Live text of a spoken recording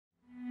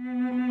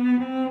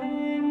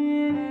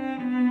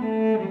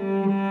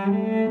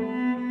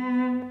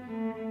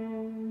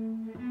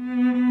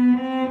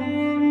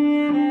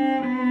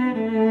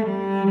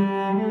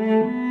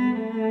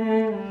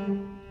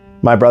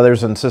My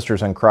brothers and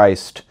sisters in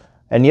Christ,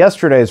 in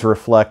yesterday's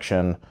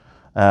reflection,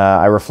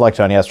 I reflect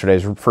on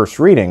yesterday's first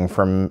reading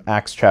from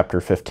Acts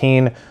chapter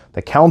 15,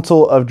 the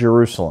Council of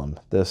Jerusalem,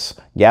 this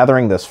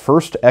gathering, this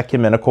first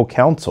ecumenical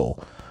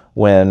council,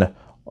 when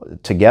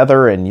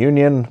together in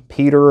union,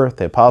 Peter,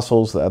 the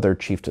apostles, the other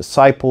chief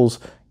disciples,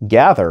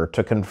 gather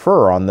to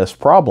confer on this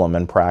problem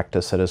and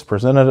practice that has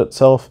presented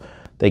itself.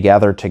 They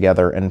gather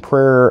together in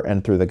prayer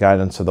and through the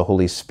guidance of the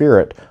Holy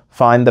Spirit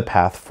find the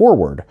path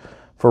forward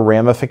for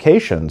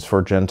ramifications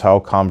for Gentile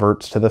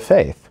converts to the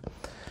faith.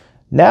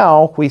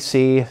 Now we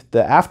see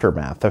the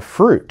aftermath, the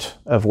fruit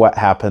of what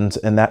happens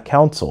in that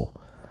council.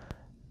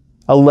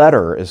 A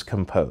letter is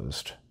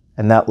composed,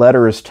 and that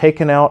letter is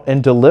taken out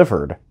and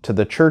delivered to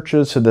the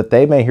churches so that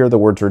they may hear the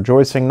words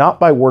rejoicing, not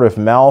by word of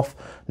mouth,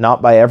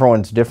 not by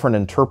everyone's different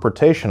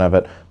interpretation of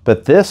it,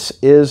 but this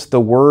is the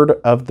word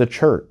of the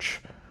church.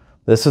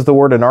 This is the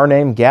word in our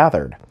name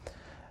gathered.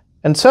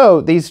 And so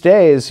these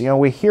days,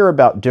 we hear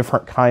about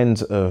different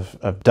kinds of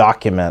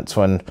documents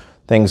when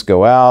things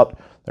go out.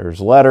 There's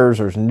letters,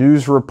 there's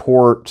news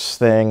reports,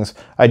 things.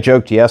 I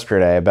joked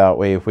yesterday about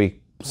we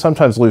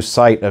sometimes lose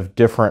sight of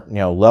different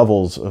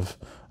levels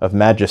of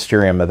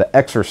magisterium, of the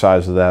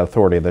exercise of the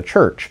authority of the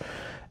church.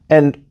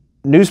 And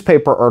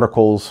newspaper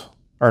articles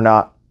are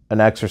not an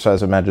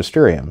exercise of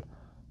magisterium.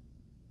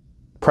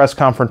 Press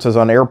conferences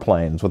on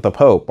airplanes with the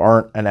Pope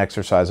aren't an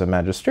exercise of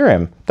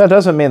magisterium. That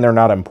doesn't mean they're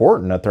not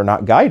important, that they're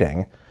not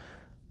guiding.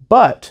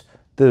 But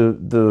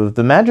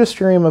the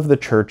magisterium of the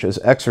church is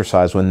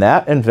exercised when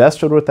that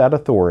invested with that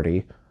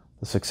authority,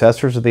 the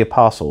successors of the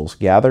apostles,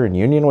 gather in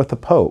union with the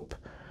Pope,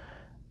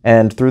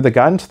 and through the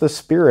guidance of the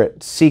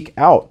Spirit seek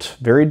out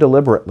very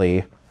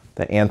deliberately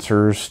the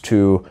answers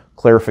to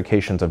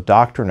clarifications of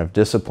doctrine, of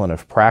discipline,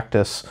 of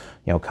practice,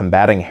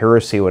 combating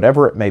heresy,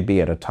 whatever it may be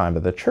at a time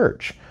of the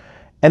church.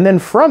 And then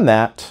from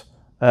that,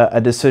 a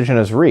decision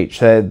is reached.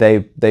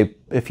 They,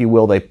 if you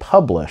will, they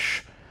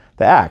publish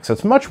the Acts.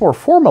 It's much more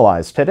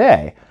formalized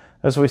today.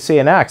 As we see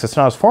in Acts, it's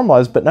not as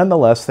formalized, but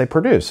nonetheless they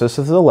produce. This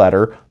is the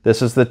letter,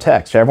 this is the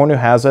text. Everyone who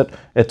has it,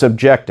 it's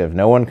objective.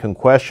 No one can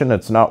question.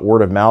 It's not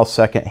word of mouth,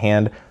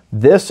 secondhand.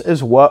 This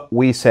is what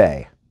we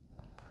say.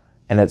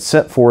 And it's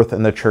sent forth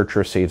and the church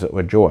receives it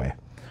with joy.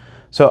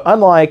 So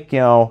unlike,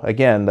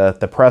 again,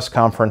 the press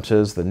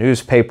conferences, the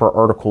newspaper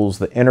articles,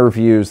 the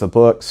interviews, the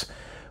books,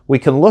 we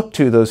can look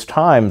to those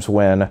times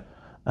when,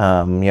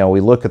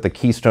 we look at the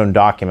keystone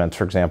documents.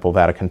 For example,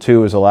 Vatican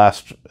II is the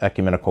last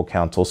ecumenical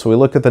council, so we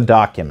look at the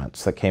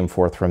documents that came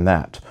forth from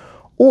that.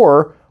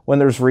 Or when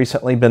there's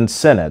recently been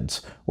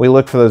synods, we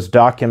look for those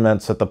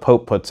documents that the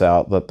Pope puts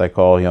out that they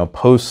call,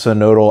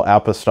 post-synodal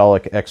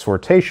apostolic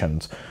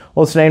exhortations.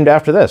 Well, it's named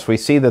after this. We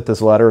see that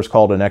this letter is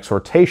called an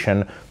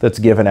exhortation that's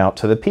given out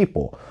to the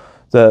people.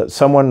 In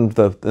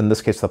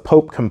this case, the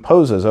Pope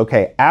composes,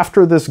 okay,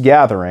 after this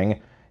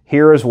gathering,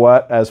 here is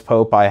what, as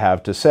Pope, I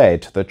have to say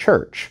to the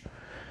church.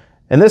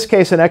 In this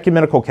case, an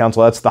ecumenical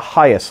council, that's the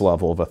highest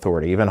level of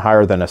authority, even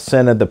higher than a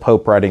synod, the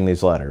Pope writing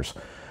these letters.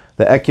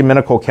 The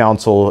ecumenical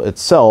council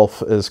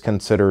itself is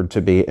considered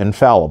to be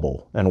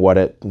infallible in what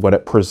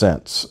it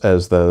presents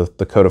as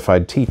the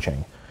codified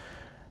teaching.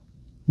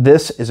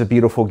 This is a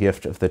beautiful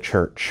gift of the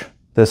church.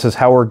 This is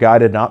how we're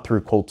guided, not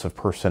through cults of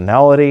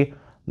personality,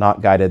 not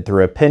guided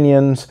through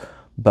opinions,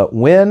 but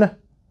when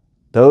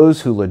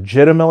those who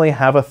legitimately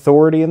have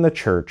authority in the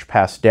church,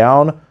 passed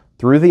down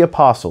through the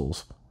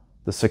apostles,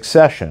 the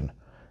succession,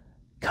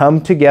 come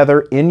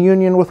together in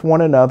union with one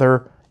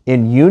another,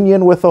 in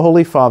union with the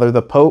Holy Father,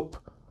 the Pope,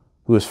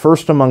 who is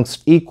first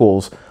amongst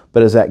equals,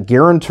 but is that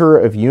guarantor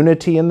of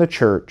unity in the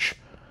church.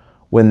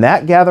 When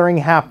that gathering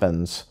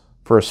happens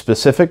for a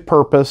specific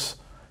purpose,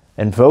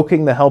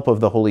 invoking the help of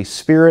the Holy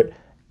Spirit,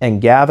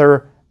 and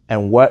gather,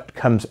 and what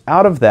comes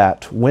out of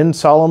that, when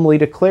solemnly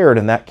declared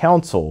in that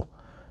council,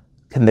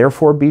 can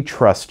therefore be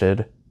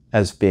trusted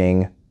as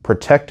being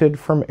protected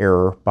from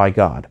error by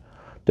God.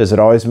 Does it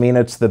always mean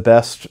it's the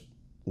best,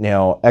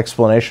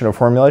 explanation or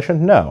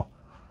formulation? No.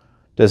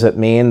 Does it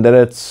mean that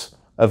it's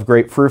of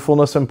great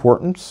fruitfulness,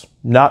 importance?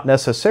 Not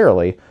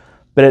necessarily,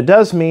 but it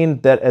does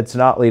mean that it's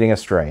not leading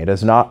astray. It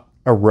is not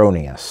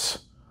erroneous.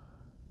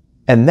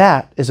 And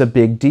that is a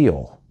big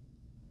deal.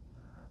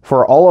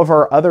 For all of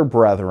our other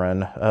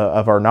brethren,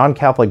 of our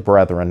non-Catholic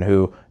brethren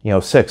who,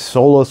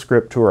 sola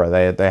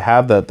scriptura, they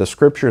have the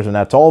scriptures and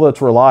that's all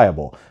that's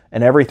reliable.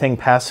 And everything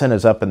past sin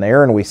is up in the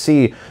air and we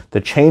see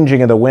the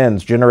changing of the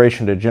winds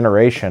generation to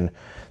generation.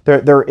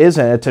 There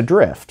isn't, it's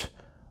adrift.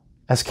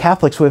 As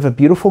Catholics, we have a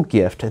beautiful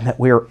gift in that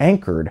we are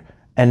anchored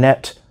and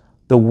that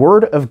the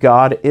Word of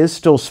God is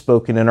still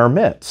spoken in our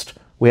midst.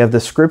 We have the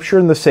scripture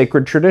and the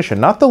sacred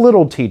tradition, not the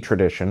little t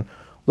tradition.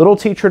 Little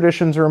t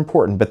traditions are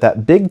important, but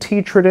that big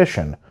T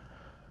tradition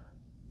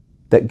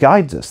that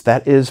guides us,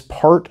 that is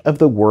part of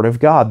the Word of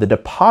God, the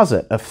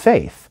deposit of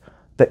faith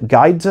that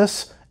guides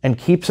us and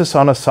keeps us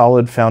on a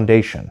solid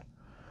foundation.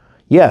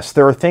 Yes,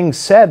 there are things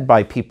said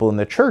by people in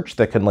the church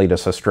that can lead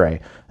us astray,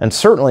 and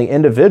certainly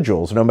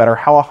individuals, no matter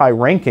how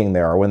high-ranking they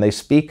are, when they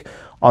speak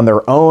on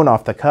their own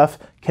off the cuff,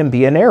 can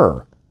be in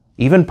error.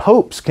 Even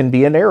popes can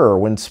be in error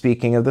when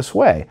speaking of this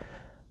way.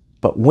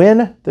 But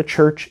when the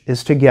church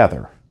is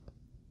together,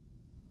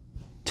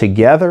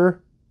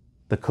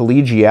 the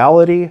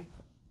collegiality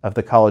of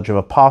the College of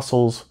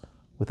Apostles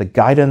with the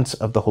guidance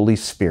of the Holy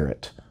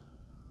Spirit,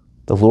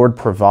 the Lord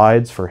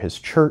provides for his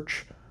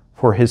church,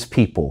 for his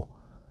people,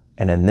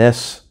 and in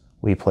this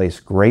we place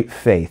great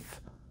faith,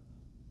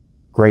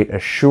 great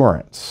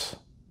assurance.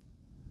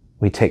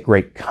 We take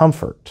great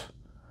comfort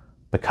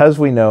because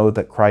we know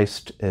that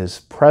Christ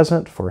is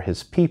present for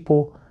his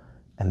people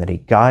and that he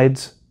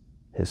guides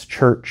his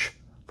church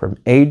from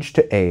age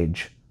to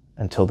age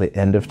until the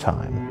end of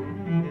time.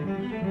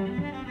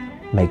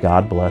 May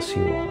God bless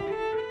you all.